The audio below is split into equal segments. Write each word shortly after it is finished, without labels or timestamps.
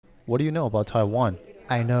what do you know about Taiwan?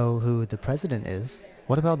 I know who the president is.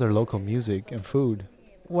 What about their local music and food?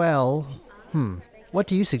 Well, what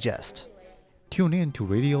do you suggest? Tune in to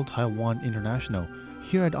Radio Taiwan International.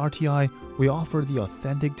 Here at RTI, we offer the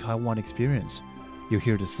authentic Taiwan experience. You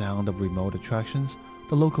hear the sound of remote attractions,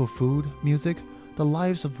 the local food, music, the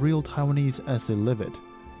lives of real Taiwanese as they live it.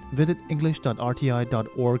 Visit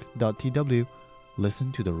english.rti.org.tw.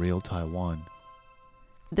 Listen to the real Taiwan.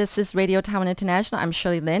 This is Radio Taiwan International. I'm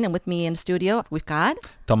Shirley Lin, and with me in the studio, we've got...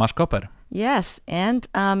 Tomasz Koper. Yes, and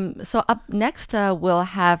so up next, we'll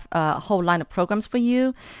have a whole line of programs for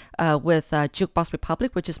you with Jukebox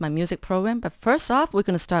Republic, which is my music program. But first off, we're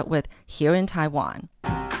going to start with Here in Taiwan.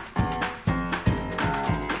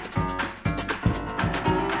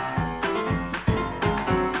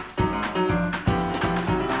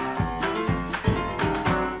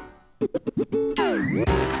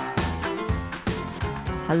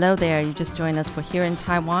 Hello there. You just joined us for Here in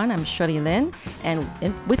Taiwan. I'm Shirley Lin. And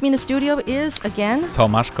with me in the studio is, again...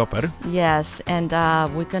 Tomasz Koper. Yes. And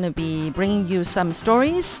we're going to be bringing you some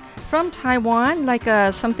stories from Taiwan, like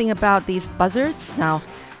something about these buzzards. Now,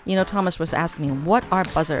 you know, Thomas was asking me, what are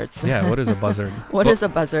buzzards? Yeah, what is a buzzard? What is a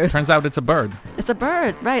buzzard? Turns out it's a bird. It's a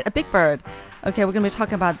bird, right, a big bird. Okay, we're going to be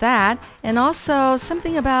talking about that. And also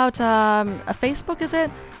something about Facebook, is it?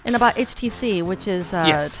 And about HTC, which is a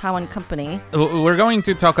Yes. Taiwan company. We're going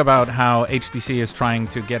to talk about how HTC is trying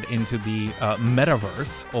to get into the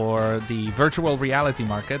metaverse or the virtual reality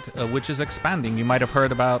market, which is expanding. You might have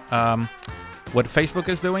heard about what Facebook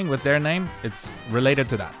is doing with their name. It's related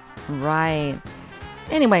to that. Right.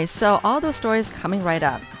 Anyway, so all those stories coming right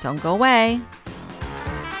up. Don't go away.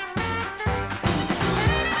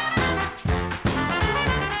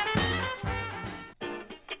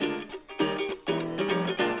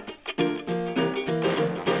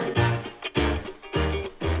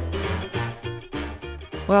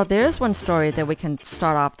 Well, there's one story that we can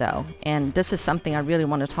start off though, and this is something I really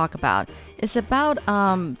want to talk about. It's about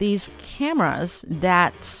these cameras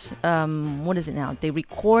that, what is it now? They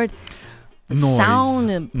record Noise.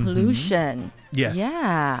 sound pollution. Yes.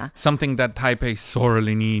 Yeah, Something that Taipei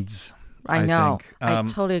sorely needs. I know. think. I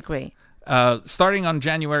totally agree. Starting on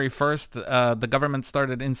January 1st, the government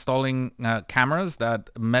started installing cameras that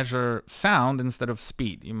measure sound instead of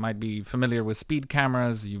speed. You might be familiar with speed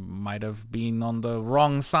cameras. You might have been on the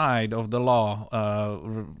wrong side of the law,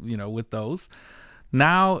 with those.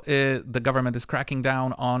 Now, the government is cracking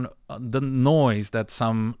down on the noise that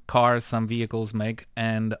some cars, some vehicles make.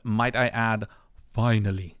 And might I add,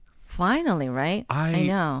 finally. Finally, right? I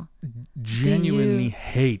know. Genuinely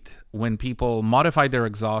hate when people modify their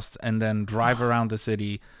exhausts and then drive around the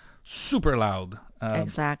city super loud.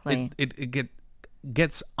 Exactly. It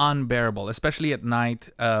gets unbearable, especially at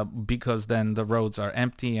night, because then the roads are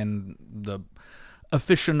empty and the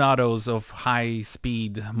aficionados of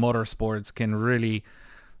high-speed motorsports can really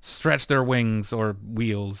stretch their wings or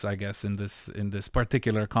wheels, I guess, in this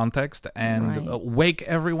particular context, and Right. Wake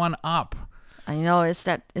everyone up. I know.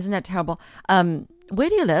 Isn't that terrible? Where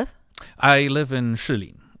do you live? I live in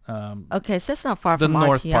Shilin. Okay, so it's not far The from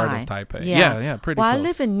north RTI. part of Taipei. Yeah, pretty Well, I close.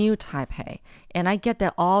 live in New Taipei, and I get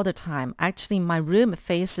that all the time. Actually, my room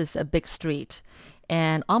faces a big street,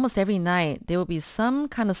 and almost every night there will be some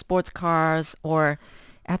kind of sports cars, or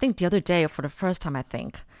I think the other day, for the first time, I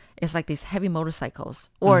think, it's like these heavy motorcycles,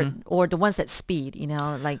 or the ones that speed,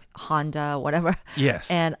 like Honda, whatever.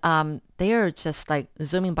 Yes. And they are just like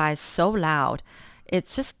zooming by so loud.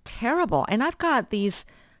 It's just terrible. And I've got these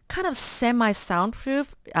kind of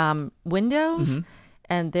semi-soundproof windows,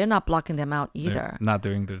 and they're not blocking them out They're either. not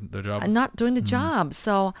doing the job. Not doing the job.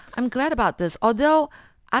 So I'm glad about this. Although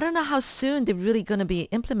I don't know how soon they're really going to be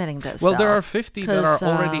implementing this. Well, there though. are 50 that are 'Cause,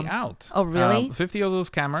 already out. Oh, really? 50 of those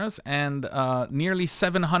cameras, and nearly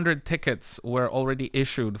 700 tickets were already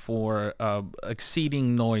issued for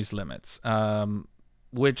exceeding noise limits,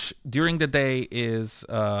 which during the day is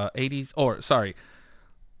 80s, or sorry,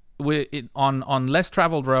 on less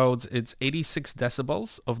traveled roads, it's 86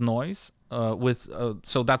 decibels of noise.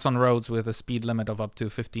 So that's on roads with a speed limit of up to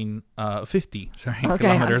 50 Okay,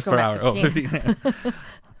 kilometers per hour. I'm just going at 50.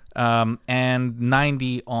 And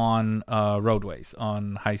 90 on roadways,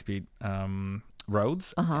 on high-speed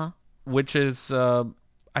roads, which is,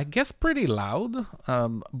 I guess, pretty loud.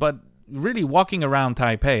 But really walking around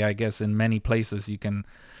Taipei, I guess, in many places you can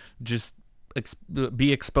just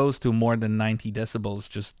be exposed to more than 90 decibels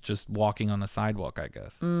just walking on a sidewalk, I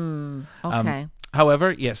guess. Okay.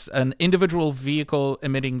 However, yes, an individual vehicle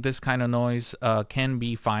emitting this kind of noise can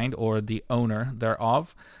be fined, or the owner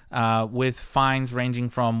thereof, with fines ranging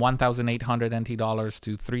from 1,800 NT dollars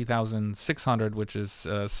to 3,600, which is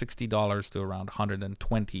 $60 to around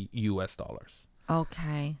 120 US dollars.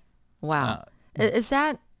 Okay. Wow. Uh, Is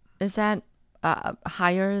that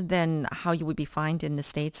higher than how you would be fined in the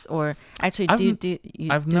States? Or actually, I've do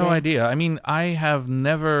I've do no they- idea. I mean, I have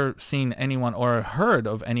never seen anyone or heard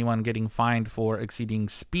of anyone getting fined for exceeding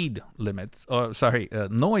speed limits, or sorry,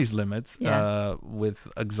 noise limits Yeah. with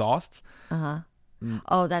exhausts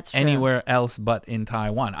Oh, that's true. anywhere else but in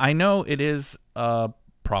Taiwan. I know it is a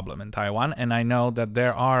problem in Taiwan, and I know that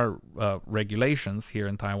there are regulations here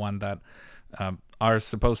in Taiwan that are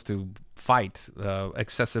supposed to fight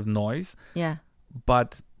excessive noise. Yeah.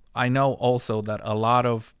 But I know also that a lot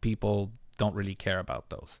of people don't really care about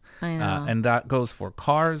those. I know. And that goes for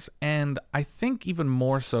cars, and I think even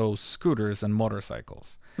more so scooters and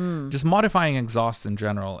motorcycles. Just modifying exhausts in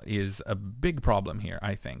general is a big problem here,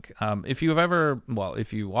 I think. If you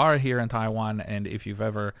are here in Taiwan, and if you've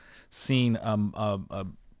ever seen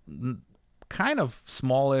kind of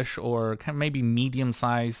smallish or maybe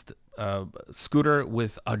medium-sized scooter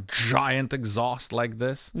with a giant exhaust like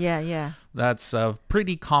this, Yeah. that's a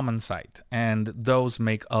pretty common sight, and those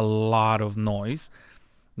make a lot of noise.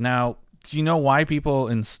 Now, do you know why people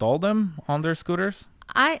install them on their scooters?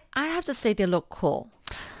 I have to say they look cool.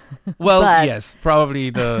 Well, But- yes, probably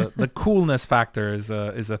the coolness factor is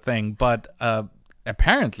a thing, but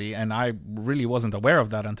apparently, and I really wasn't aware of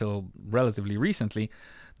that until relatively recently,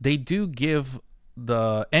 they do give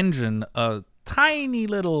the engine a tiny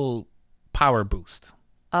little power boost.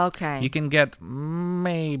 Okay. You can get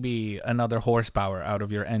maybe another horsepower out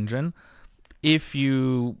of your engine if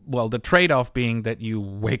the trade-off being that you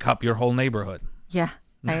wake up your whole neighborhood. Yeah,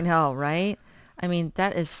 I know, right? I mean,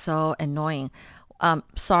 that is so annoying.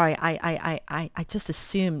 Sorry, I just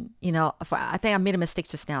assumed, I think I made a mistake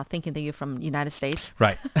just now thinking that you're from United States.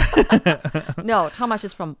 Right. No, Tomasz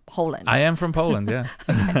is from Poland. I am from Poland, yeah.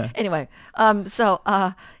 Anyway,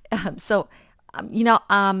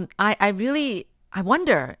 I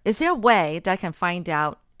wonder, is there a way that I can find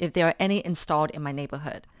out if there are any installed in my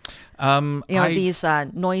neighborhood? These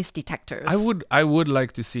noise detectors. I would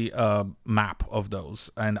like to see a map of those,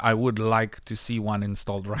 and I would like to see one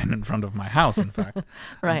installed right in front of my house, in fact.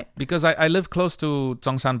 Right. Because I live close to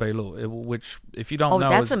Zhongshan Beilu, which, if you don't know,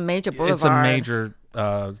 that's a major It's a boulevard. major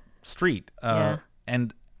street. Yeah.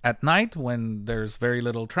 And at night, when there's very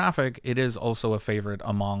little traffic, it is also a favorite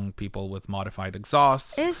among people with modified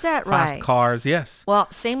exhausts. Is that fast right? cars, yes. Well,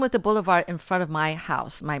 same with the boulevard in front of my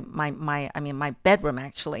house, my bedroom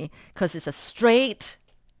actually, because it's a straight,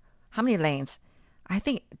 how many lanes? I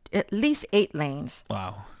think at least 8 lanes.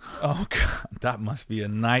 Wow. Oh, God, that must be a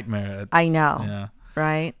nightmare. I know, Yeah.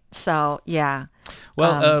 right? So, yeah.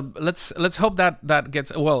 Well, let's hope that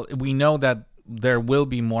gets. Well, we know that there will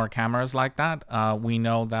be more cameras like that. We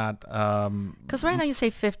know that. Because right now you say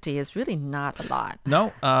 50 is really not a lot.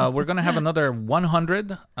 No, we're going to have another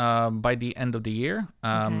 100 by the end of the year,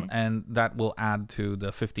 Okay. and that will add to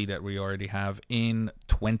the 50 that we already have in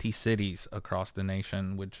 20 cities across the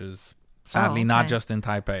nation, which is sadly not okay. just in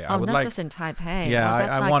Taipei. I Oh, would not like, just in Taipei. yeah, Well,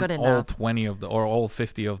 that's I not want good all enough. 20 of the, or all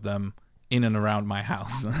 50 of them in and around my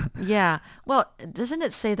house. Yeah. Well, doesn't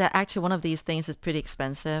it say that actually one of these things is pretty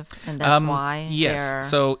expensive, and that's why? Yes. they're-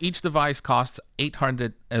 So each device costs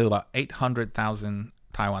 800,000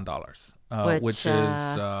 Taiwan dollars, which Which,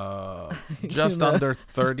 is just under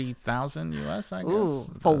 30,000 US, I guess. Ooh,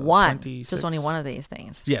 for one, 26. just only one of these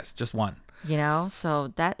things. Yes, just one.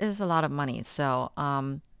 So that is a lot of money. So,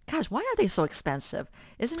 gosh, why are they so expensive?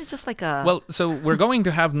 Isn't it just like a... Well, so we're going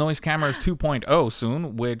to have noise cameras 2.0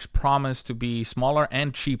 soon, which promise to be smaller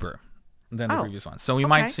and cheaper than the Oh, previous one. So we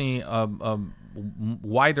might okay. see a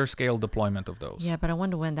wider scale deployment of those. Yeah, but I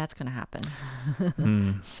wonder when that's going to happen.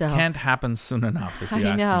 So Can't happen soon enough, if you I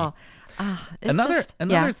ask know. me. It's Another just,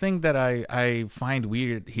 yeah. thing that I find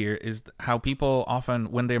weird here is how people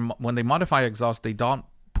often, when they modify exhaust, they don't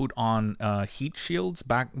put on heat shields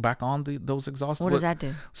back on those exhausts. What does that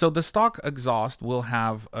do? So the stock exhaust will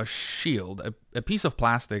have a shield, a piece of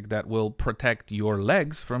plastic that will protect your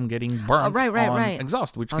legs from getting burnt right, on right.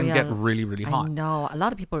 exhaust, which Oh, can yeah. get really, really I hot. know. A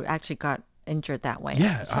lot of people actually got injured that way.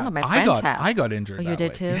 Yeah, Some of my I friends got have. I got injured. Oh, you that did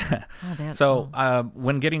way. too? Yeah. Oh, that's So cool.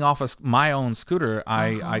 when getting off my own scooter,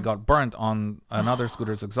 I got burnt on another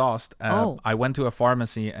scooter's exhaust. Oh. I went to a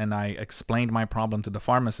pharmacy and I explained my problem to the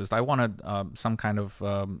pharmacist. I wanted some kind of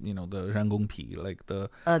the rengongpi, like the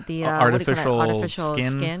What do you call it? artificial Artificial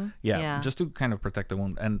skin? Yeah, Yeah. just to kind of protect the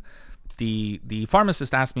wound. And the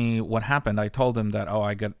pharmacist asked me what happened. I told him that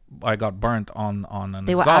I got burnt on an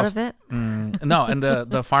They were exhaust. out of it? No, and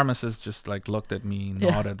the pharmacist just like looked at me,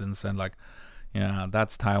 nodded, and said like, "Yeah,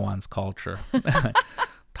 that's Taiwan's culture."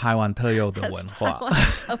 台湾特有的文化。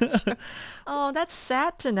 Oh, that's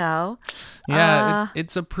sad to know. Yeah,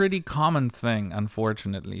 it's a pretty common thing,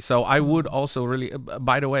 unfortunately. So I would also really,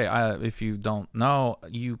 by the way, if you don't know,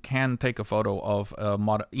 you can take a photo of a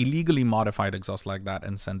illegally modified exhaust like that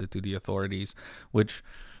and send it to the authorities, which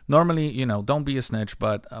normally, don't be a snitch,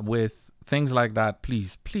 but with things like that,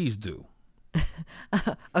 please do.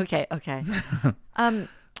 Okay.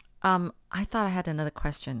 I thought I had another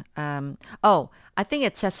question. I think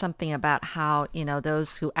it says something about how,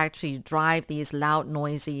 those who actually drive these loud,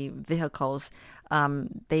 noisy vehicles,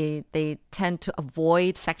 they tend to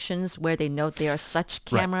avoid sections where they know there are such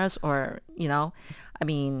cameras or, I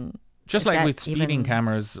mean... Just like with speeding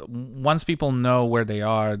cameras, once people know where they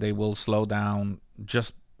are, they will slow down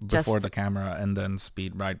just before the camera and then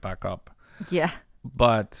speed right back up. Yeah.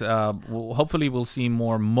 But hopefully we'll see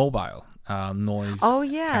more mobile noise. Oh,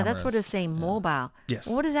 yeah, cameras. that's what they're saying, mobile. Yes.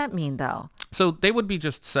 What does that mean, though? So they would be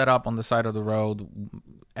just set up on the side of the road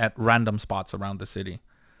at random spots around the city.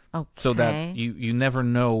 Okay. So that you never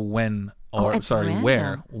know when, or random.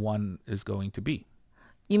 where one is going to be.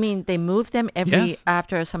 You mean they move them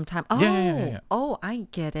after some time? Oh, Yeah. Oh, I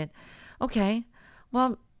get it. Okay.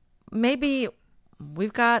 Well, maybe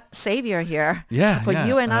we've got savior here. For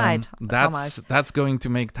you and I, Thomas. That's going to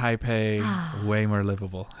make Taipei way more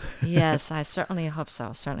livable. Yes, I certainly hope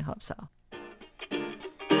so.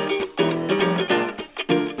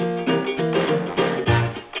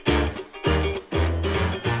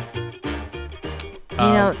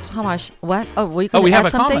 Thomas, what? Oh, were you going to add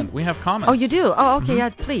something? Comment. We have comments. Oh, you do? Oh, okay, yeah,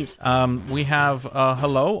 please. We have a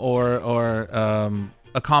hello or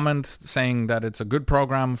a comment saying that it's a good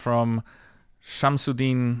program from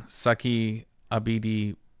Shamsuddin Saki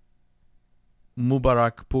Abidi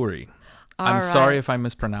Mubarak Puri. I'm sorry if I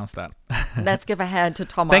mispronounced that. Let's give a hand to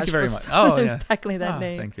Thomas. Thank you very much. Oh, yeah. Tackling that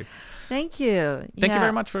name. Thank you. Thank you. Thank you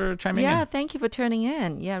very much for chiming in. Yeah, thank you for tuning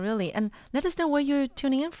in. Yeah, really. And let us know where you're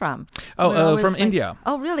tuning in from. Oh, from India.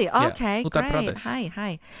 Oh, really? Okay, Uttar great. Pradesh.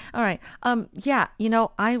 Hi. All right.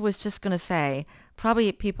 I was just going to say,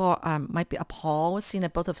 probably people might be appalled seeing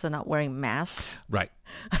that both of us are not wearing masks. Right.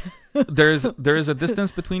 there is a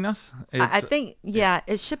distance between us. I think,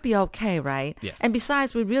 it should be okay, right? Yes. And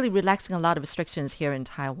besides, we're really relaxing a lot of restrictions here in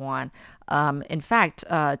Taiwan. In fact,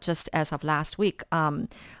 just as of last week,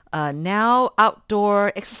 now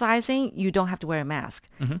outdoor exercising, you don't have to wear a mask.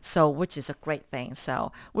 So, which is a great thing.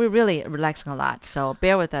 So we're really relaxing a lot. So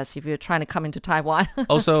bear with us if you're trying to come into Taiwan.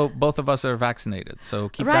 Also, both of us are vaccinated. So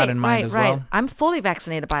keep that in mind as well. I'm fully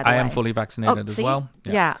vaccinated, by the way. I am fully vaccinated as well.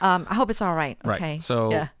 Yeah. I hope it's all right. Right. Okay.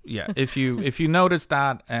 So if you notice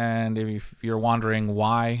that, and if you're wondering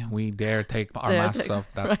why we dare take our masks off,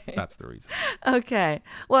 that's the reason. Okay.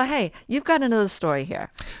 Well, hey, you've got another story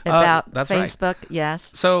here about Facebook. Right.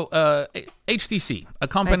 Yes. So HTC, a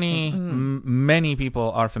company many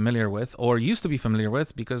people are familiar with or used to be familiar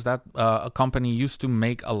with, because that a company used to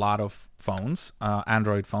make a lot of phones,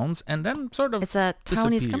 Android phones, and then sort of it's a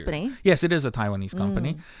Taiwanese company. Yes, it is a Taiwanese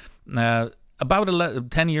company.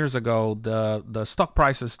 About 10 years ago, the stock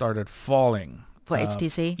prices started falling. For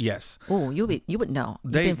HTC? Yes. Oh, you would know.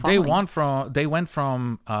 They went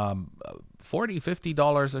from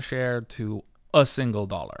 $40-$50 a share to a single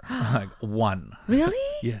dollar, like one. Really?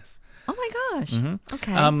 Yes. Oh my gosh.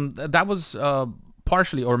 Okay. That was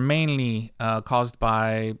partially or mainly caused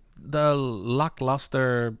by the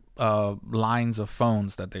lackluster lines of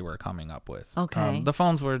phones that they were coming up with. Okay. The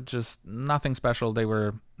phones were just nothing special. They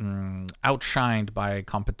were outshined by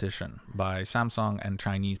competition, by Samsung and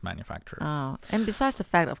Chinese manufacturers. Oh, and besides the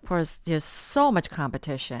fact, of course, there's so much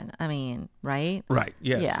competition. I mean, right? Right.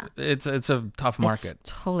 Yes. Yeah. It's a tough market.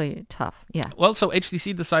 It's totally tough. Yeah. Well, so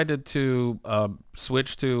HTC decided to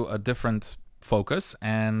switch to a different focus,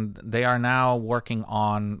 and they are now working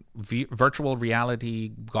on virtual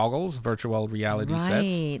reality goggles, virtual reality sets.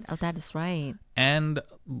 Right. Oh, that is right. And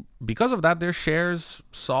because of that, their shares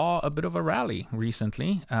saw a bit of a rally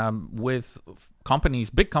recently, with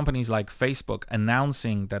big companies like Facebook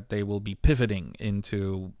announcing that they will be pivoting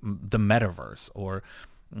into the metaverse, or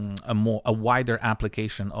a wider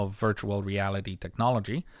application of virtual reality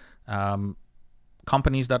technology.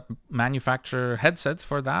 Companies that manufacture headsets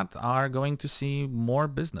for that are going to see more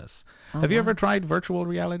business. Have you ever tried virtual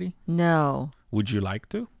reality? No. Would you like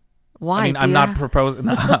to? Why? I mean, I'm not proposing.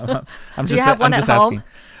 No, I'm Do you have one at home?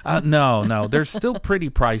 asking. No, they're still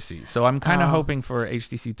pretty pricey. So I'm kind of hoping for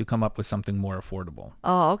HTC to come up with something more affordable.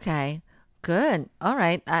 Oh, okay. good. All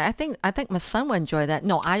right. I think my son will enjoy that.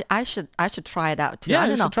 No, I should try it out too. Yeah, I you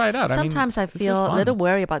don't know. should try it out. I mean, Sometimes I it's just feel a fun. little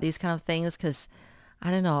worried about these kind of things because I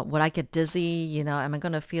don't know. Would I get dizzy? Am I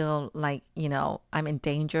going to feel like I'm in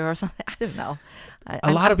danger or something? I don't know.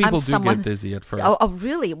 A lot of I'm people do someone- get dizzy at first. Oh,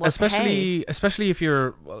 really? Well, hey. Especially if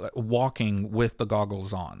you're walking with the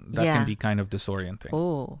goggles on. That Yeah. can be kind of disorienting.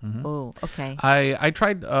 Oh, oh, okay. I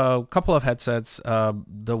tried a couple of headsets.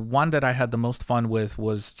 The one that I had the most fun with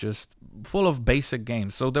was just full of basic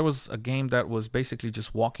games. So there was a game that was basically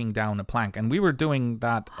just walking down a plank, and we were doing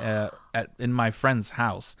that in my friend's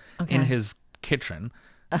house in Okay. his kitchen,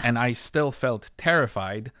 and I still felt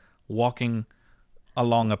terrified walking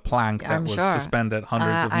along a plank that I'm was sure. suspended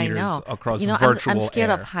hundreds of I meters know. across I'm virtual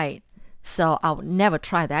scared air. of height, so I would never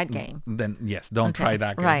try that game. Then yes, don't Okay. try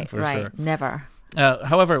that game Right, for right. sure. Never.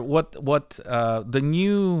 However, what the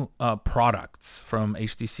new products from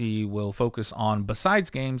HTC will focus on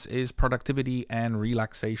besides games is productivity and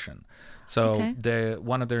relaxation. So Okay.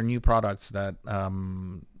 one of their new products that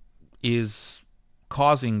is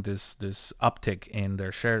causing this uptick in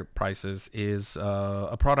their share prices is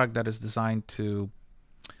a product that is designed to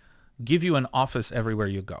give you an office everywhere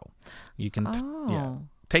you go. You can Oh.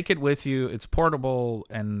 take it with you. It's portable,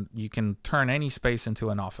 and you can turn any space into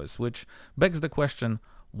an office, which begs the question,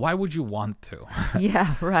 why would you want to?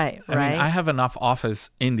 Yeah, right, I right. mean, I have enough office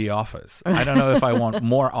in the office. I don't know if I want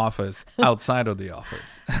more office outside of the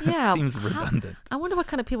office. Yeah, Seems redundant. I wonder what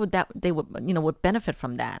kind of people that they would benefit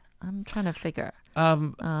from that. I'm trying to figure.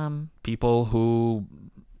 People who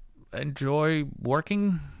enjoy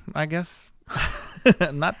working, I guess.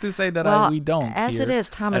 Not to say that Well, we don't. as it here is,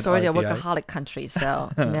 Tom is at already a RTI. workaholic country,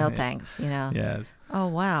 so no thanks. Yes. Oh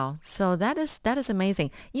wow! So that is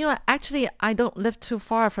amazing. Actually, I don't live too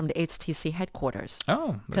far from the HTC headquarters.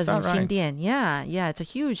 Oh, Because that's in right. Xindian, yeah, it's a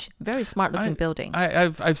huge, very smart looking building.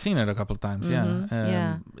 I've seen it a couple of times.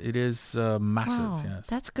 yeah. It is massive. Wow, Yes.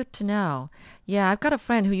 that's good to know. Yeah, I've got a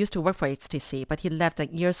friend who used to work for HTC, but he left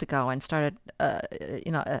like years ago and started, a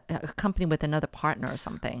company with another partner or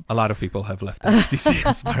something. A lot of people have left HTC,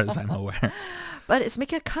 as far as I'm aware. But it's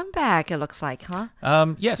making a comeback. It looks like, huh?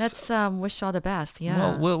 Yes. Let's wish all the best.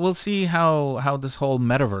 Yeah. Well, we'll see how this whole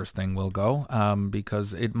metaverse thing will go,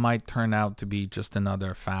 because it might turn out to be just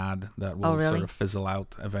another fad that will really? sort of fizzle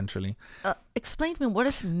out eventually. Explain to me, what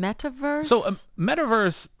is metaverse? So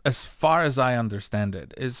metaverse, as far as I understand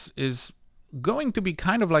it, is going to be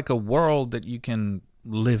kind of like a world that you can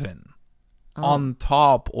live in. On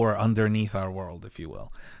top or underneath our world, if you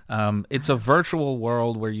will. It's a virtual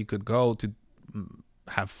world where you could go to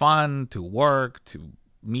have fun, to work, to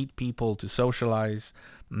meet people, to socialize.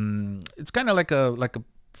 It's kind of like a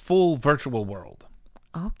full virtual world,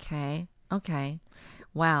 Okay.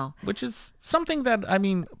 Wow. which is something that, I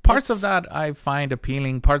mean, parts of that I find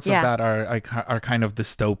appealing. Parts of Yeah. that are kind of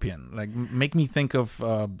dystopian. Like make me think of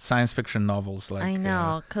science fiction novels. Like I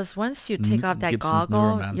know, because once you take off that Gibson's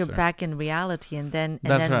goggle, you're Neuromancer. back in reality, and then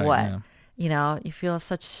That's right, what? yeah. You feel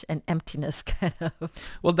such an emptiness kind of.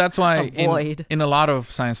 Well, that's why A void. in a lot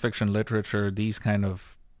of science fiction literature, these kind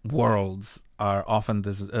of worlds are often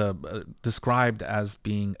described as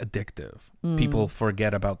being addictive. People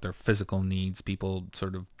forget about their physical needs. People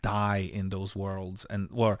sort of die in those worlds,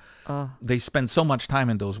 or they spend so much time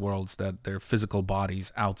in those worlds that their physical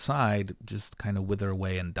bodies outside just kind of wither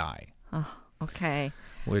away and die, Okay.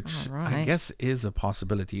 which All I right. guess is a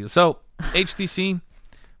possibility. So HTC,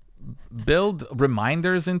 build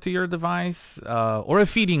reminders into your device, or a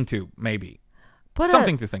feeding tube, maybe.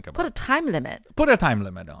 Something to think about. Put a time limit. Put a time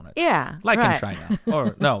limit on it. Yeah. Like right. in China.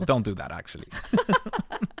 Or no, don't do that actually.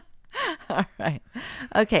 All right.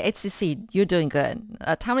 Okay, HCC, you're doing good.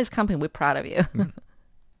 Taiwanese company, we're proud of you.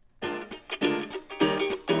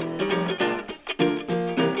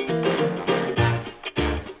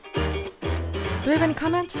 Do we have any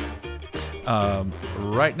comments?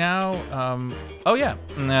 Right now, oh yeah,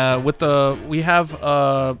 we have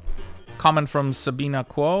a comment from Sabina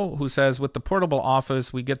Kuo, who says, with the portable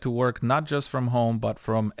office, we get to work not just from home, but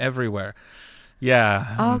from everywhere.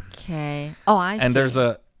 Yeah. Okay. Oh, I see.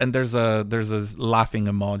 And there's a laughing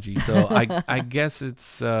emoji. So I guess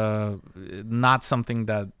it's not something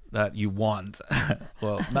that you want.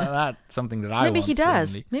 Well, not something that I Maybe want. he does.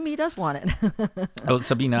 certainly. Maybe he does want it. Oh,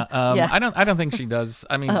 Sabina. Yeah. I don't think she does.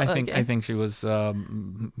 I mean, Oh, I okay. think she was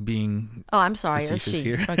being. Oh, I'm sorry. It's facetious she.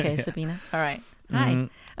 here. Okay, Sabina. All right. Hi.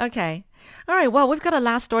 Okay. All right. Well, we've got a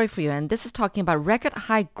last story for you, and this is talking about record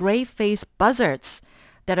high gray face buzzards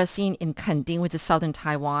that are seen in Kending, which is southern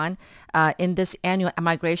Taiwan, in this annual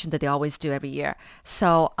migration that they always do every year.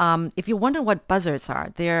 So if you wonder what buzzards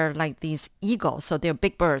are, they're like these eagles. So they're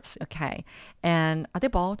big birds, okay? And are they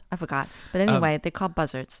bald? I forgot. But anyway, they're called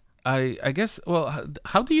buzzards. I guess, well,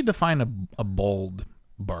 how do you define a bald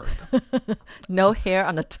bird? No hair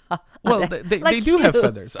on the top. Well, they do have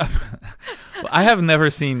feathers. I have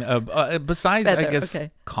never seen, besides, I Feather, guess,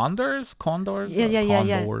 okay. condors? Yeah.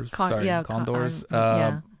 Condors, sorry, yeah, condors.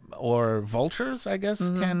 yeah. Or vultures, I guess,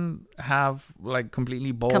 can have like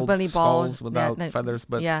completely bald Completely bald, skulls without yeah, feathers.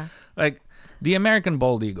 But yeah. like the American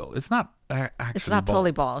bald eagle, it's not actually It's not bald.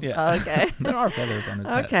 totally bald. Yeah. Oh, okay. There are feathers on its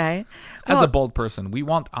head. Okay. As Well, a bald person, we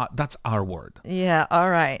want, that's our word. yeah,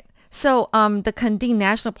 all right. So the Kending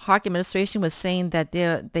National Park Administration was saying that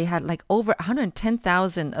they had like over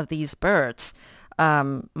 110,000 of these birds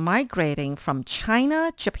migrating from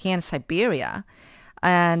China, Japan, Siberia.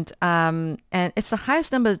 And it's the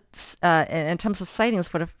highest number in terms of sightings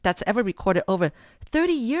that's ever recorded over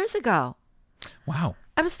 30 years ago. Wow.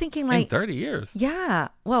 I was thinking In like, 30 years. yeah,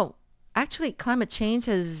 well, actually climate change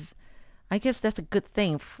I guess that's a good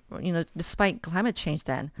thing, despite climate change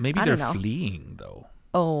then. Maybe I they're don't know. fleeing though.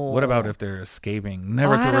 Oh. What about if they're escaping,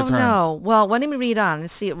 never to I return? don't know. Well, let me read on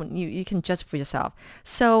and see. You can judge for yourself.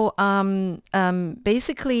 So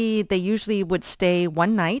basically, they usually would stay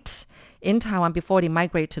one night in Taiwan before they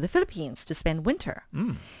migrate to the Philippines to spend winter.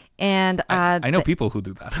 And I know people who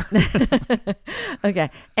do that. okay,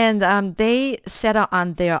 and they set out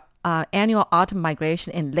on their annual autumn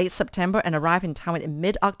migration in late September and arrive in Taiwan in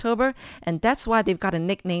mid-October, and that's why they've got a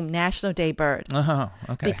nickname National Day Bird.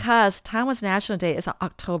 Okay. Because Taiwan's National Day is on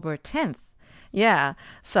October 10th. Yeah.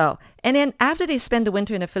 So, and then after they spend the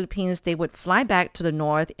winter in the Philippines, they would fly back to the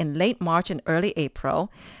north in late March and early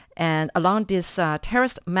April. And along these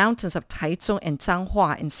terraced mountains of Taichung and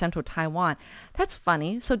Changhua in central Taiwan. That's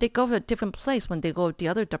funny. So they go to a different place when they go the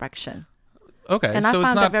other direction. Okay. And so I it's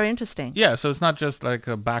found not, that very interesting. Yeah, so it's not just like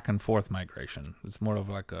a back and forth migration. It's more of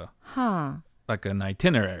like like an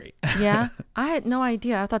itinerary. Yeah. I had no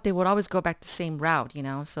idea. I thought they would always go back the same route,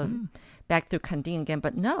 so back through Kending again.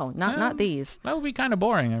 But no, not these. That would be kind of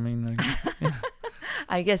boring. I mean, like,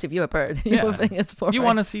 I guess if you're a bird, you would think it's boring. you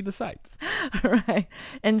want to see the sights. Right.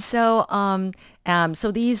 And so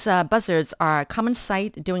so these buzzards are a common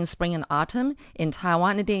sight during spring and autumn in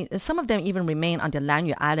Taiwan. And some of them even remain on the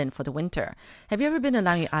Lanyu Island for the winter. Have you ever been to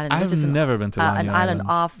Lanyu Island? I've Which is never been to Lanyu an island Island.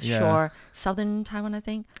 offshore southern Taiwan, I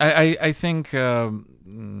think. I think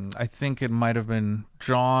it might have been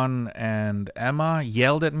John and Emma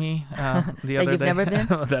yelled at me the other That you've day. never been?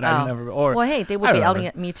 That I've never. Or Well, hey, they would I be don't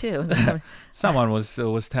yelling remember. at me too. Someone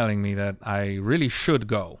was telling me that I really should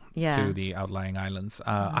go Yeah. to the outlying islands.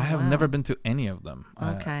 I have never been to any of them.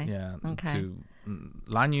 Okay. Yeah. Okay. To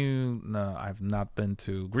Lanyu, no, I've not been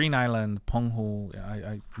to Green Island, Penghu.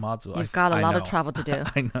 Mazu. You've got a lot of know. travel to do.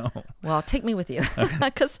 I know. Well, take me with you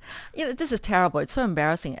because this is terrible. It's so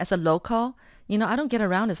embarrassing. As a local, I don't get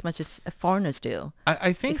around as much as foreigners do,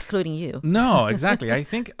 I think excluding you. No, exactly. I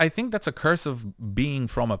think that's a curse of being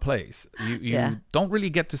from a place. You Yeah. don't really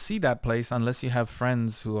get to see that place unless you have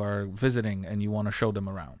friends who are visiting and you want to show them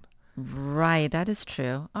around. Right, that is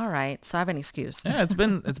true. All right, so I have an excuse. Yeah, it's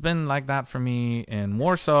been like that for me in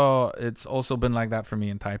Warsaw. It's also been like that for me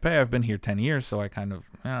in Taipei. I've been here 10 years, so I kind of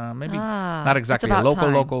maybe not exactly a about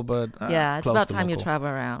time. local, but Yeah, it's close about to time you local. travel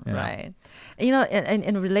around, Yeah. right?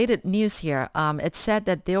 In related news here, it said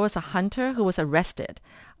that there was a hunter who was arrested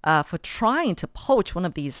for trying to poach one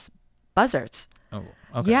of these buzzards. Oh,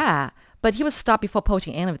 okay. Yeah, but he was stopped before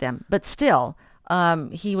poaching any of them. But still,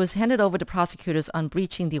 he was handed over to prosecutors on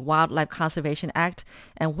breaching the Wildlife Conservation Act,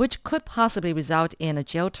 and which could possibly result in a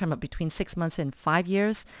jail term of between 6 months and 5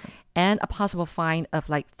 years, and a possible fine of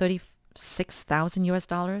like $36,000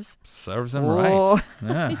 US. Serves them Whoa.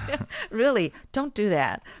 right. Yeah. Really, don't do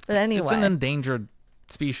that. But anyway, It's an endangered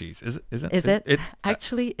species. Is it? is it?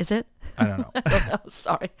 Actually, is it? I don't know. I don't know.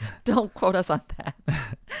 Sorry. Don't quote us on that.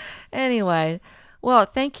 Anyway, well,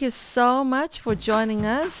 thank you so much for joining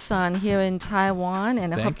us on here in Taiwan,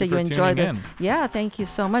 and I Thank hope that you you for enjoy tuning in. Yeah, thank you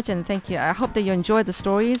so much, and thank you. I hope that you enjoyed the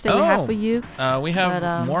stories that we have for you. We have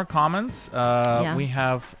But, more comments. yeah. We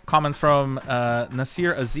have comments from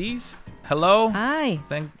Nasir Aziz. Hello. Hi,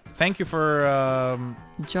 Thank you for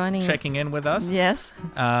joining. checking in with us. Yes.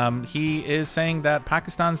 He is saying that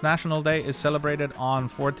Pakistan's National Day is celebrated on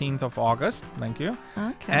 14th of August. Thank you.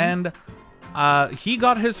 Okay. And he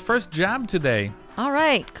got his first jab today. All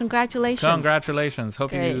right. Congratulations. Congratulations.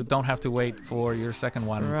 Hope you Great. don't have to wait for your second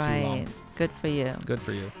one too Right. long. Good for you. Good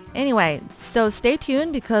for you. Anyway, so stay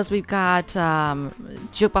tuned because we've got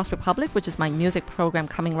Jukebox Republic, which is my music program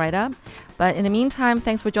coming right up. But in the meantime,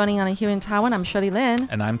 thanks for joining on Here in Taiwan. I'm Shirley Lin.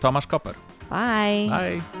 And I'm Tomasz Koper. Bye.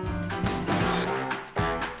 Bye.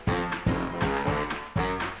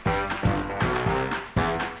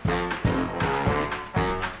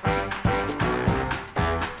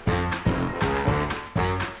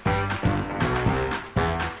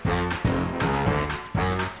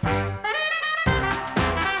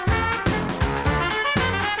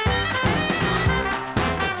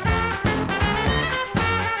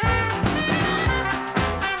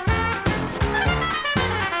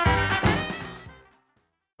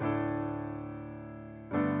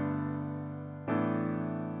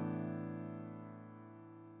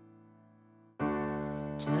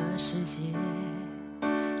这世界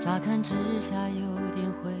乍看之下有点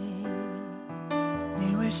灰，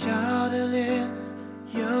你微笑的脸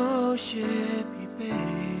有些疲惫，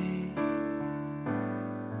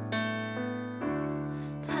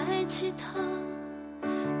抬起头，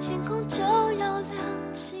天空就要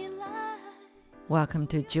亮起来。 Welcome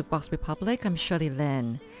to Jukebox Republic. I'm Shirley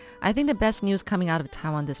Lin. I think the best news coming out of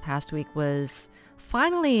Taiwan this past week was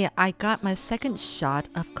finally I got my second shot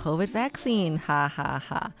of COVID vaccine. Ha ha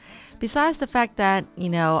ha. Besides the fact that,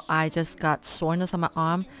 I just got soreness on my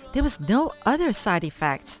arm, there was no other side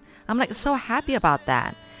effects. I'm like so happy about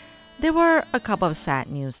that. There were a couple of sad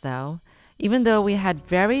news though. Even though we had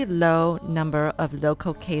very low number of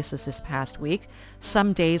local cases this past week,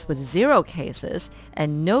 some days with 0 cases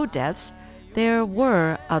and no deaths, there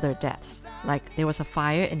were other deaths. Like there was a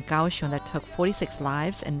fire in Kaohsiung that took 46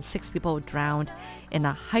 lives and 6 people drowned in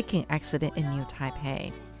a hiking accident in New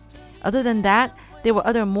Taipei. Other than that, there were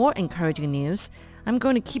other more encouraging news. I'm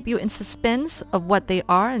going to keep you in suspense of what they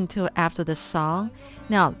are until after this song.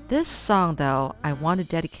 Now, this song though, I want to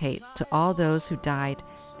dedicate to all those who died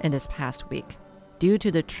in this past week due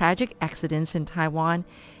to the tragic accidents in Taiwan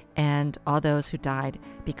and all those who died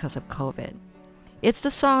because of COVID. It's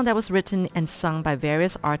the song that was written and sung by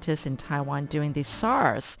various artists in Taiwan during the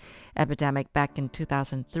SARS epidemic back in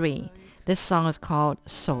 2003. This song is called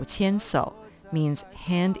手牵手, means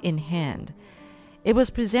hand in hand. It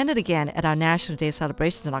was presented again at our National Day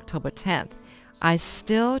celebrations on October 10th. I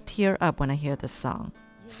still tear up when I hear this song.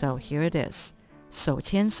 So here it is, 手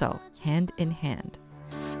牵手, hand in hand.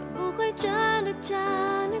 不会真的将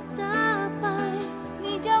你打败，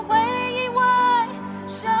你将会意外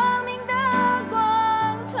生命的光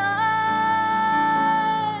彩。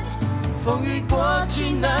风雨过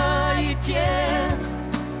去那一天，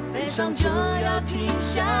悲伤就要停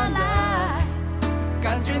下来，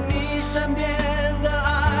感觉你身边的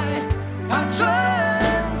爱，它存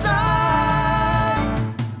在。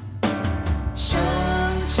手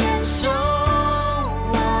牵手，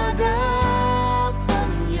我的朋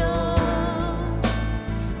友，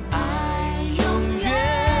爱永远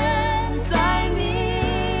在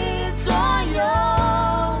你左右，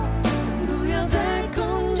不要再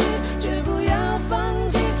恐惧，绝不要放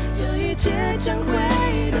弃，这一切将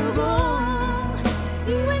会度过，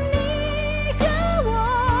因为你和我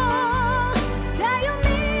才有明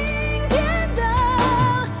天的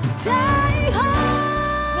彩虹。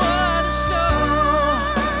我的手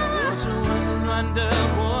握着温暖的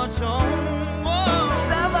火种，散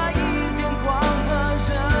发一点光和热，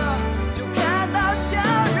就看到笑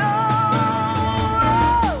容。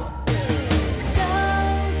手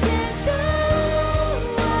牵手，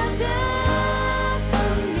我的朋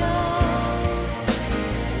友，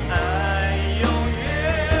爱永远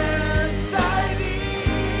在你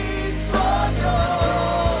左右，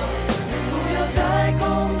不要再恐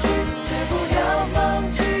惧，绝不要放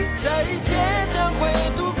弃，这一切将会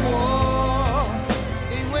度过，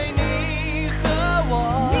因为你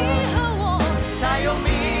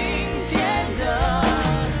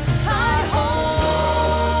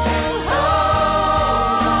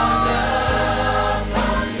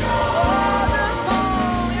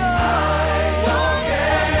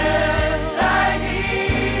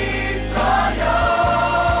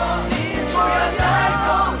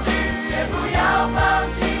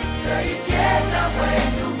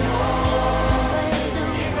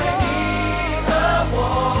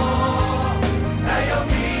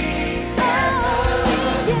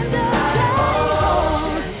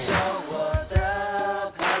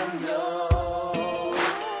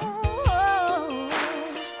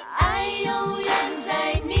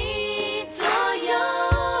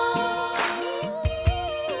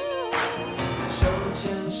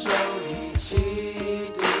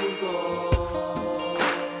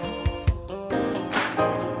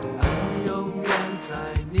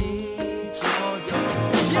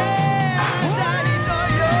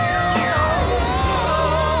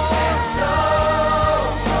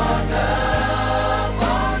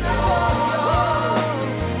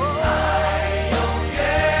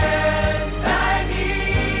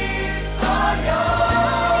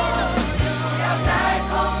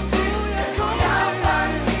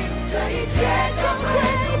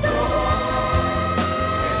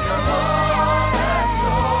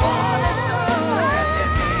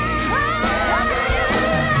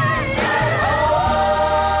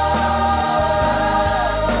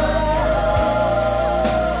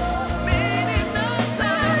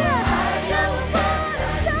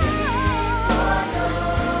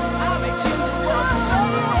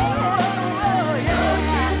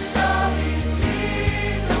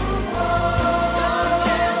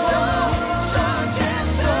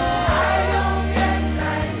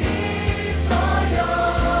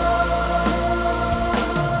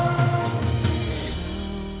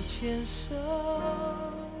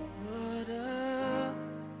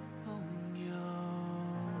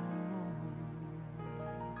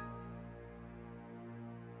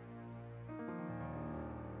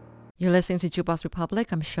You're listening to Jukebox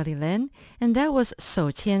Republic. I'm Shirley Lin, and that was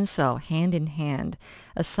手牵手, Hand in Hand,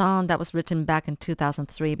 a song that was written back in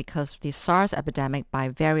 2003 because of the SARS epidemic by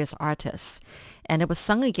various artists. And it was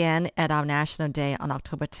sung again at our National Day on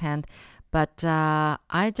October 10th. But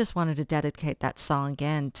I just wanted to dedicate that song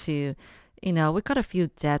again to, we got a few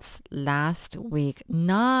deaths last week,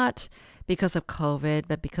 not because of COVID,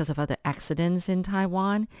 but because of other accidents in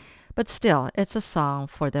Taiwan. But still, it's a song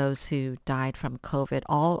for those who died from COVID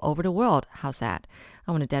all over the world. How's that?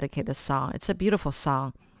 I want to dedicate this song. It's a beautiful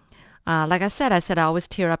song. Like I said I always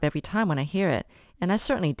tear up every time when I hear it. And I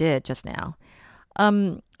certainly did just now.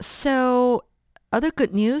 So other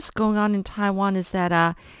good news going on in Taiwan is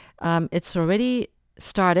that it's already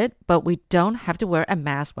started, but we don't have to wear a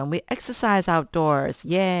mask when we exercise outdoors.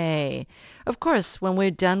 Yay! Of course, when we're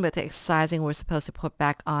done with exercising, we're supposed to put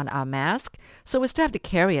back on our mask. So we still have to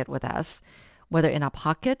carry it with us, whether in our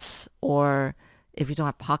pockets or if you don't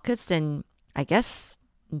have pockets, then I guess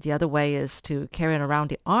the other way is to carry it around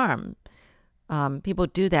the arm. People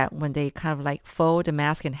do that when they kind of like fold the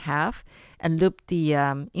mask in half and loop the,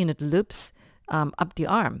 the loops up the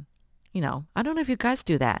arm. I don't know if you guys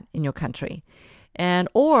do that in your country.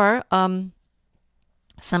 Or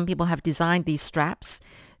some people have designed these straps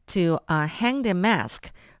to hang their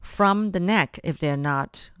mask from the neck if they're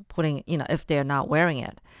not if they're not wearing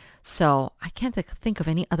it. So I can't think of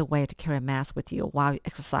any other way to carry a mask with you while you're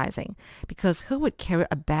exercising, because who would carry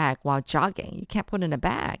a bag while jogging? You can't put it in a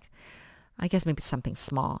bag. I guess maybe something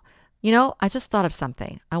small. I just thought of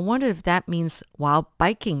something. I wonder if that means while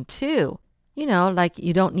biking too. Like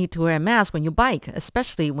you don't need to wear a mask when you bike,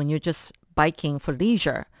 especially when you're just biking for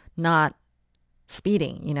leisure, not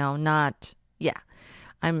speeding,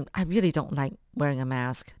 I really don't like wearing a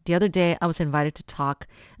mask. The other day, I was invited to talk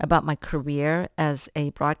about my career as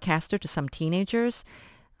a broadcaster to some teenagers.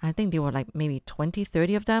 I think there were like maybe 20,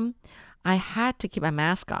 30 of them. I had to keep my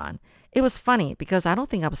mask on. It was funny because I don't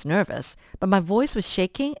think I was nervous, but my voice was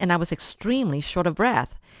shaking and I was extremely short of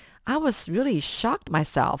breath. I was really shocked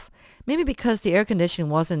myself, maybe because the air conditioning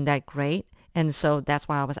wasn't that great, and so that's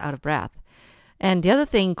why I was out of breath. And the other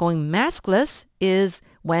thing going maskless is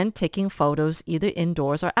when taking photos either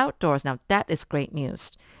indoors or outdoors. Now, that is great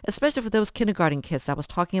news, especially for those kindergarten kids that I was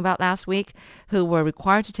talking about last week who were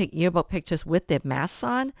required to take yearbook pictures with their masks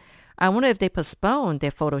on. I wonder if they postponed their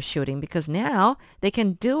photo shooting because now they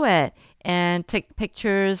can do it and take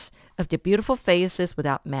pictures of their beautiful faces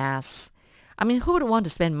without masks. I mean, who would want to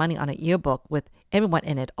spend money on a yearbook with everyone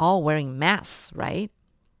in it all wearing masks, right?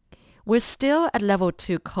 We're still at level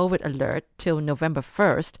 2 COVID alert till November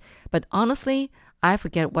 1st, but honestly, I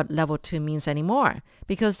forget what level 2 means anymore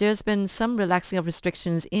because there's been some relaxing of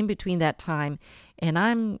restrictions in between that time, and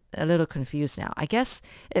I'm a little confused now. I guess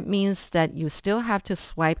it means that you still have to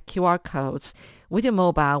swipe QR codes with your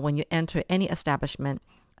mobile when you enter any establishment,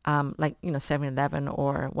 like 7-Eleven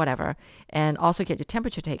or whatever, and also get your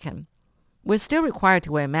temperature taken. We're still required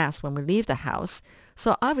to wear a mask when we leave the house,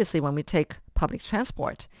 so obviously when we take public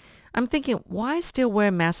transport. I'm thinking, why still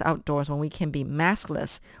wear masks outdoors when we can be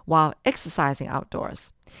maskless while exercising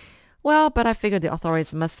outdoors? Well, but I figured the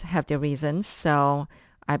authorities must have their reasons, so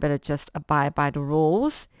I better just abide by the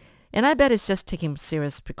rules. And I bet it's just taking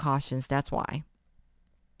serious precautions, that's why.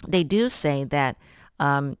 They do say that,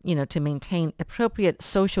 to maintain appropriate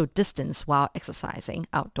social distance while exercising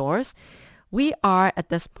outdoors. We are at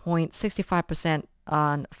this point 65%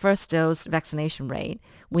 on first dose vaccination rate.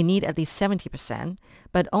 We need at least 70%,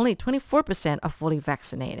 but only 24% are fully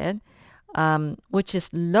vaccinated, which is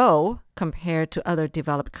low compared to other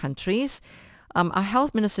developed countries. Our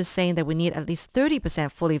health minister is saying that we need at least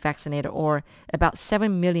 30% fully vaccinated, or about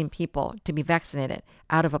 7 million people to be vaccinated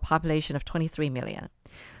out of a population of 23 million.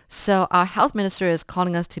 So our health minister is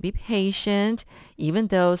calling us to be patient, even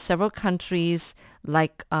though several countries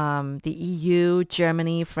like the EU,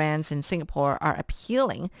 Germany, France, and Singapore are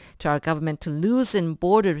appealing to our government to loosen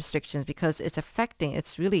border restrictions because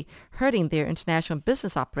it's really hurting their international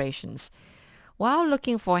business operations. While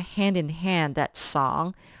looking for Hand in Hand, that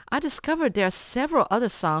song, I discovered there are several other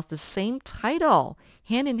songs with the same title,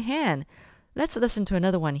 Hand in Hand. Let's listen to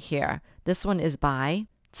another one here. This one is by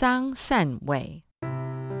Zhang Sanwei.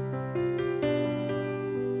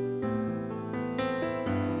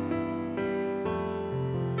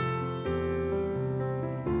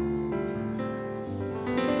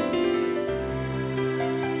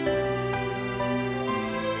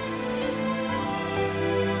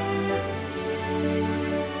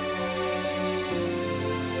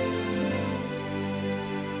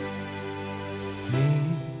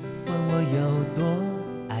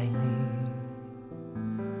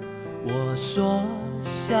 说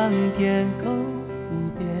像天空无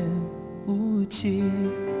边，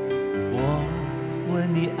我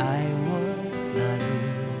问你爱我哪里？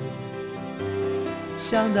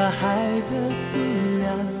像大海的度量，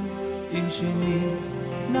允许你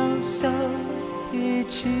恼小脾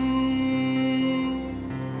气。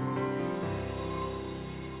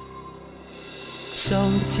手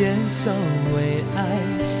牵手为爱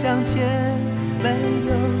向前，没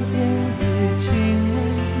有言语亲吻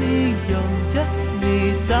你，拥着你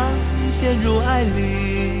早已陷入爱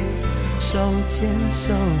里。手牵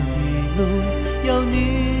手一路有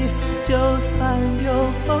你，就算有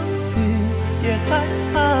风雨也害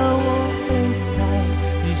怕我会在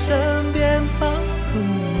你身边保护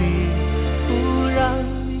你，不让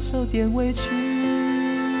你受点委屈。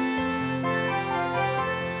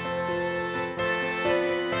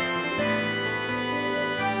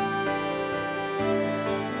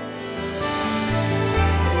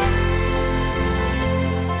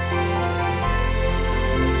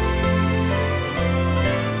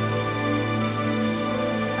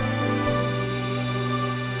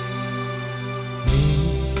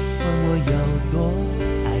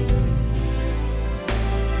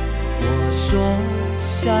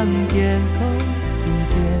像天空不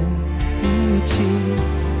变无情，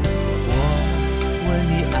我问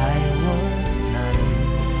你爱我哪里？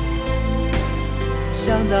像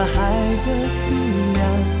大海的度量，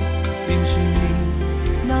允许你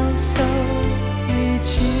恼小脾气。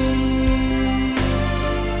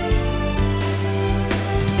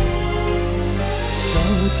手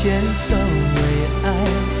牵手为爱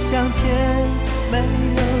向前，没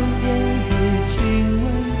有言语亲吻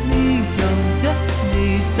你，拥着你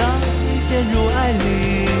早已陷入爱里。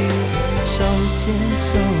手牵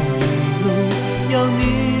手一路有你，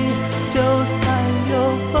就算有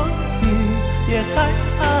风雨也害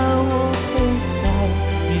怕我会在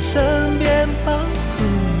你身边保护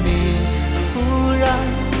你，不让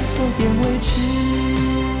你受点委屈。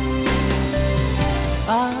爱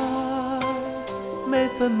每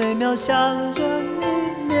分每秒想着你，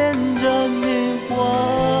念着你，我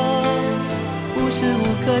无时无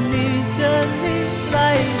刻逆着你，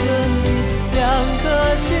赖着你，两颗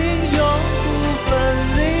心永不分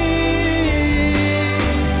离。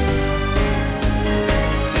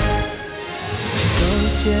手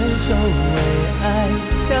牵手为爱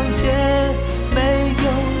向前，没有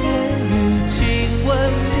言语亲吻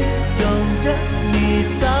你，拥着你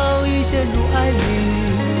早已陷入爱里。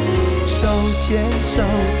手牵手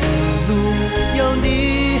一路有你，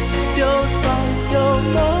就算有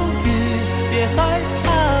风雨别害怕，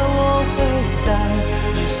我会在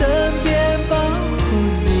你身边保护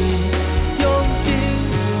你，用尽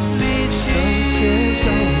力气。手牵手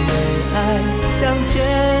为爱向前，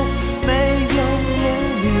没有言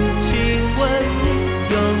语亲吻你，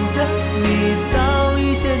拥着你早已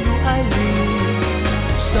陷入爱里。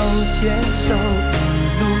手牵手一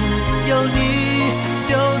路有你，就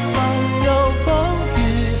算有风雨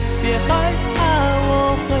别害怕，我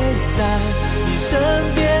会在你身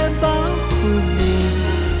边保护你，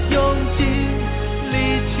用尽力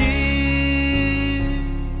气。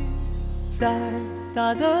再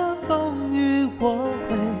大的风雨我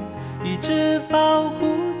会一直保护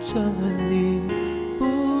着你，不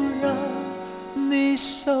让你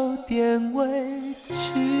受点委屈。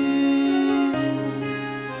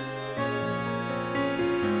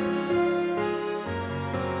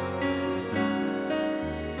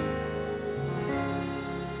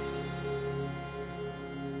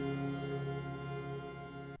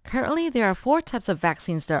Currently, there are 4 types of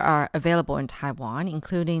vaccines that are available in Taiwan,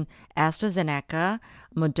 including AstraZeneca,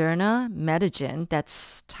 Moderna, Medigen,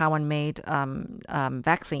 that's Taiwan-made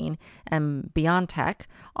vaccine, and BioNTech,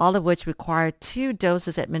 all of which require 2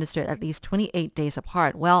 doses administered at least 28 days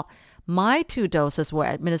apart. Well, my 2 doses were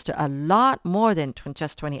administered a lot more than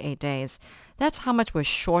just 28 days. That's how much we're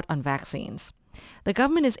short on vaccines. The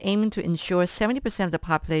government is aiming to ensure 70% of the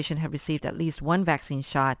population have received at least 1 vaccine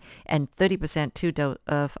shot and 30%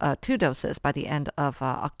 2 doses by the end of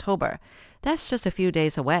October. That's just a few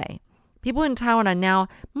days away. People in Taiwan are now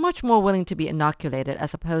much more willing to be inoculated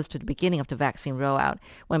as opposed to the beginning of the vaccine rollout,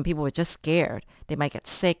 when people were just scared they might get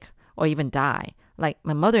sick or even die. Like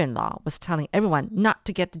my mother-in-law was telling everyone not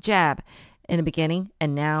to get the jab in the beginning,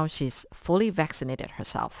 and now she's fully vaccinated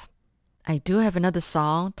herself. I do have another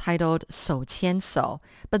song titled 手牵手,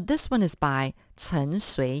 but this one is by Chen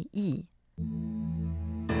Sui-yi.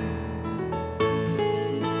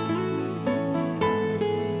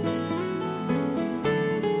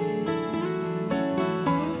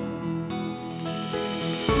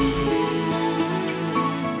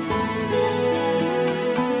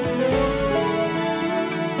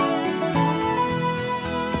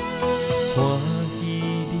 欢喜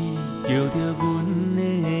你叫着阮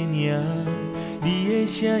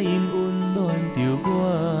声音温暖着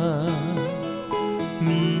我，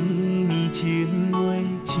绵绵情话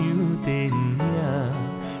像电影，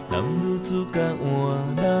男女主角换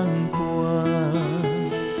人伴。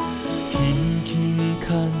轻轻牵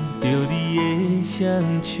着你的双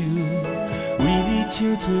手，为你唱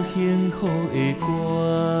出幸福的歌。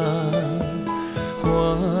欢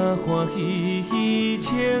欢喜喜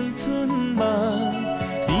青春梦，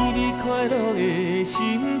甜蜜快乐的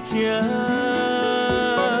心情。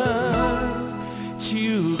手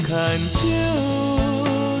牵手，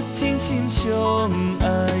真心相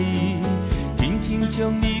爱，轻轻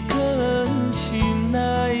将你藏心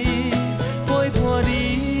内，陪伴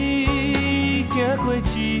你行过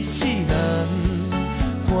一世人，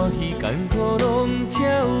欢喜甘苦拢照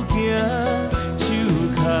行。手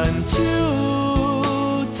牵手，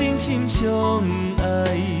真心相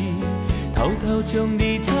爱，偷偷将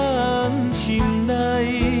你藏心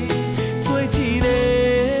内，做一个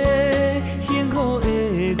幸福的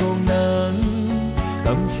憨人。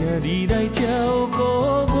感谢你来照顾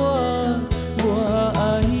我，我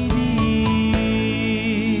爱你。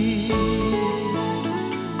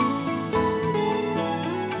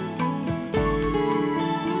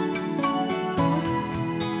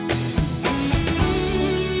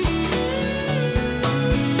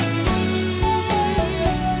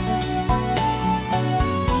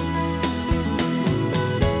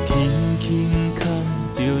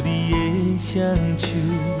双手，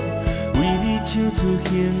为你唱出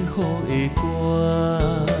幸福的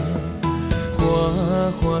歌。欢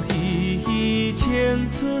欢喜喜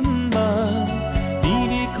青春梦，甜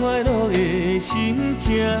蜜快乐的心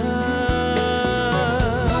情。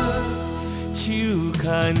手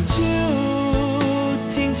牵手，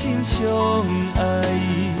真心相爱，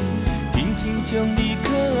轻轻将你藏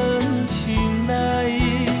心内，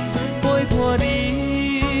陪伴你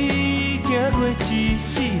行过一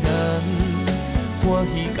世人。欢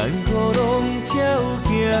喜甘苦拢照行，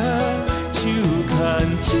手牵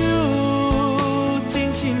手，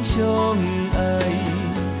真心相爱，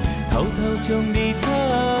偷偷将你藏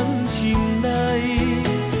心内，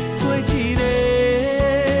做一个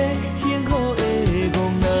幸福的憨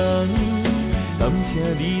人。感谢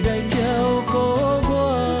你来照顾我，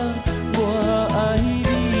我爱你。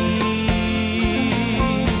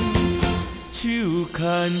手牵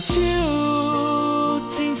手，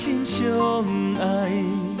真心相爱，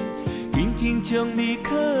轻轻将你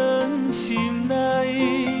藏心内，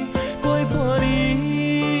陪伴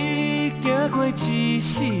你行过一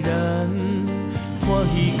世人，欢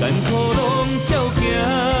喜甘苦拢照行。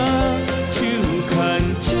手牵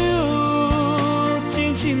手，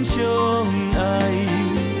真心相爱，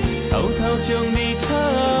偷偷将你藏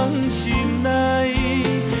心内，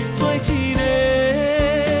做一个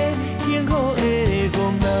幸福的憨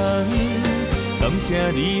人。感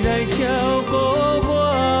谢你来照顾我，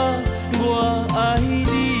我爱你。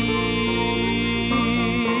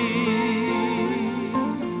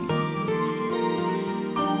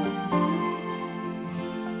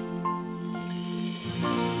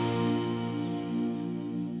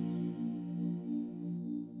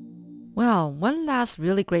Well, one last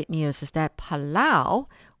really great news is that Palau,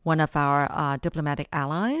 one of our diplomatic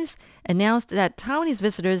allies, announced that Taiwanese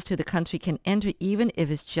visitors to the country can enter even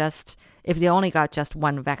if they only got just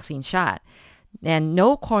one vaccine shot. And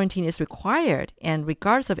no quarantine is required, and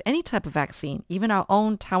regardless of any type of vaccine, even our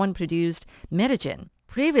own Taiwan-produced Medigen.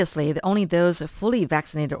 Previously, only those fully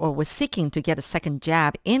vaccinated or were seeking to get a second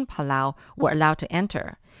jab in Palau were allowed to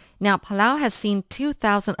enter. Now, Palau has seen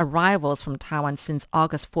 2,000 arrivals from Taiwan since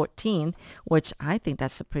August 14, which I think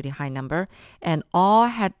that's a pretty high number, and all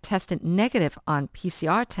had tested negative on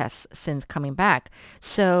PCR tests since coming back.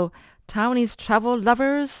 So Taiwanese travel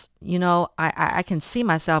lovers, I can see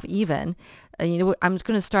myself even. I'm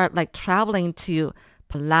going to start like traveling to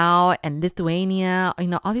Palau and Lithuania,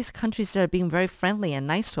 all these countries that are being very friendly and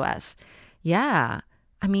nice to us. Yeah,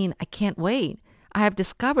 I can't wait. I have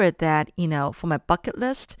discovered that, for my bucket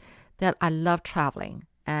list, that I love traveling.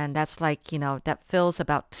 And that's like, that fills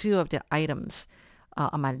about 2 of the items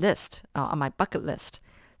on my list, on my bucket list.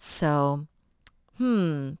 So,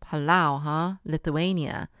 Palau,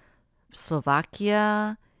 Lithuania,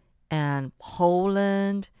 Slovakia, and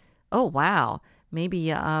Poland. Oh, wow. Maybe,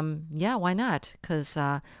 yeah, why not? Because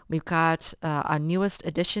we've got our newest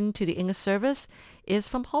addition to the English service is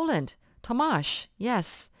from Poland. Tomasz,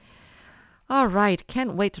 yes. All right,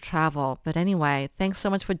 can't wait to travel. But anyway, thanks so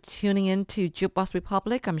much for tuning in to Jukebox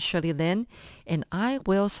Republic. I'm Shirley Lin, and I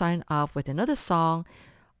will sign off with another song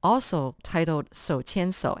also titled 手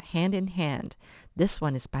牵手, Hand in Hand. This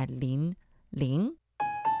one is by Lin Ling.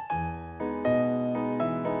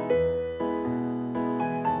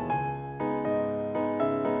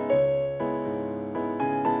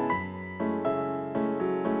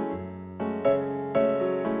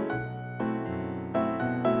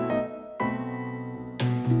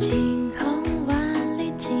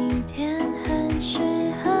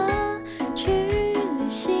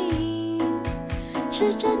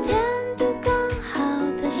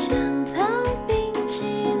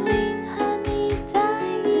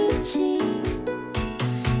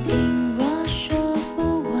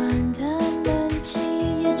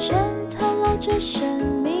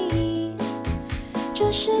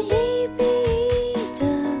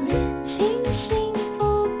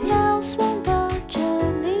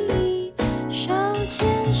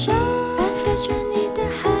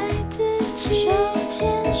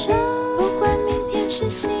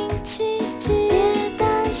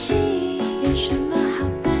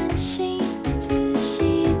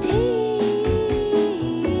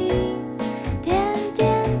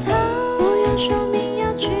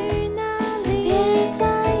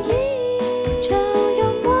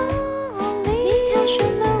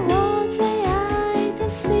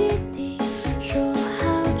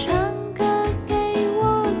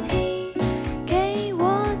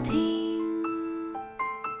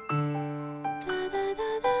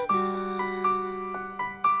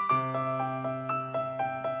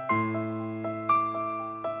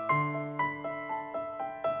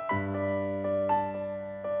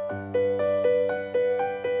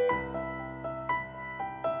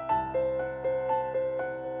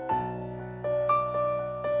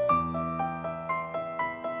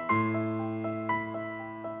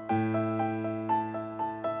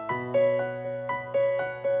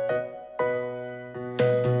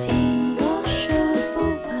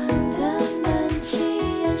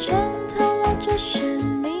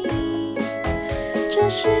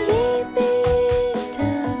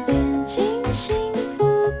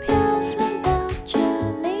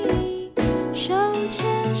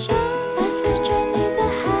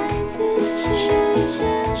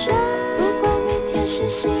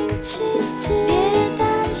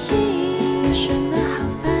 有什么好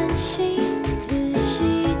烦心？仔细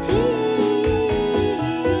听，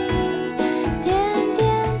点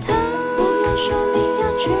点头，不用说明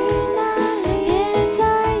要去哪里，别在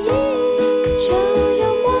意，就有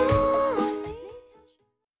魔力。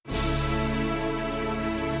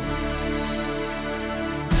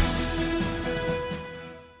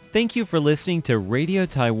Thank you for listening to Radio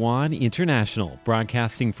Taiwan International,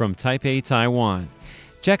 broadcasting from Taipei, Taiwan.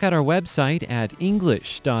 Check out our website at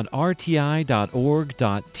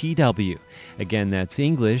english.rti.org.tw. Again, that's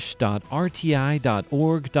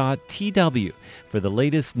english.rti.org.tw for the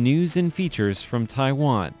latest news and features from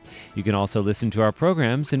Taiwan. You can also listen to our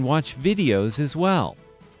programs and watch videos as well.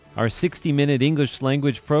 Our 60-minute English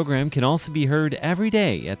language program can also be heard every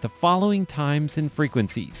day at the following times and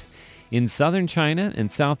frequencies. In southern China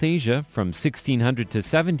and South Asia from 1600 to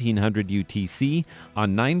 1700 UTC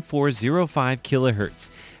on 9405 kHz.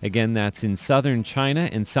 Again, that's in southern China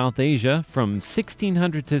and South Asia from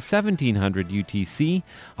 1600 to 1700 UTC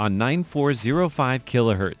on 9405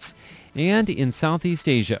 kHz. And in Southeast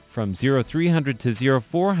Asia from 0300 to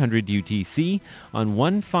 0400 UTC on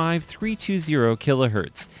 15320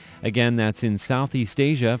 kHz. Again, that's in Southeast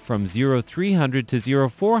Asia from 0300 to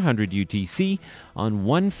 0400 UTC on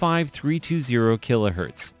 15320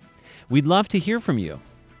 kHz. We'd love to hear from you.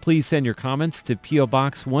 Please send your comments to P.O.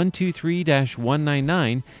 Box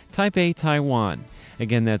 123-199, Taipei, Taiwan.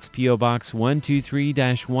 Again, that's P.O. Box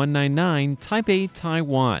 123-199, Taipei,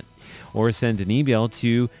 Taiwan. Or send an email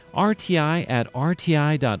to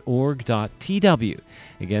rti@rti.org.tw.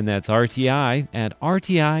 Again, that's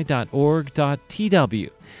rti@rti.org.tw.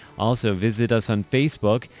 Also, visit us on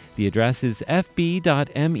Facebook. The address is fb.me/Radio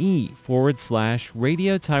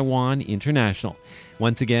Taiwan International.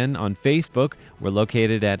 Once again, on Facebook, we're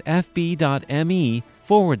located at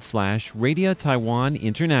fb.me/Radio Taiwan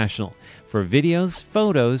International for videos,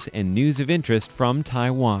 photos, and news of interest from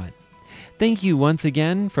Taiwan. Thank you once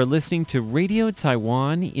again for listening to Radio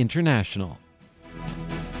Taiwan International.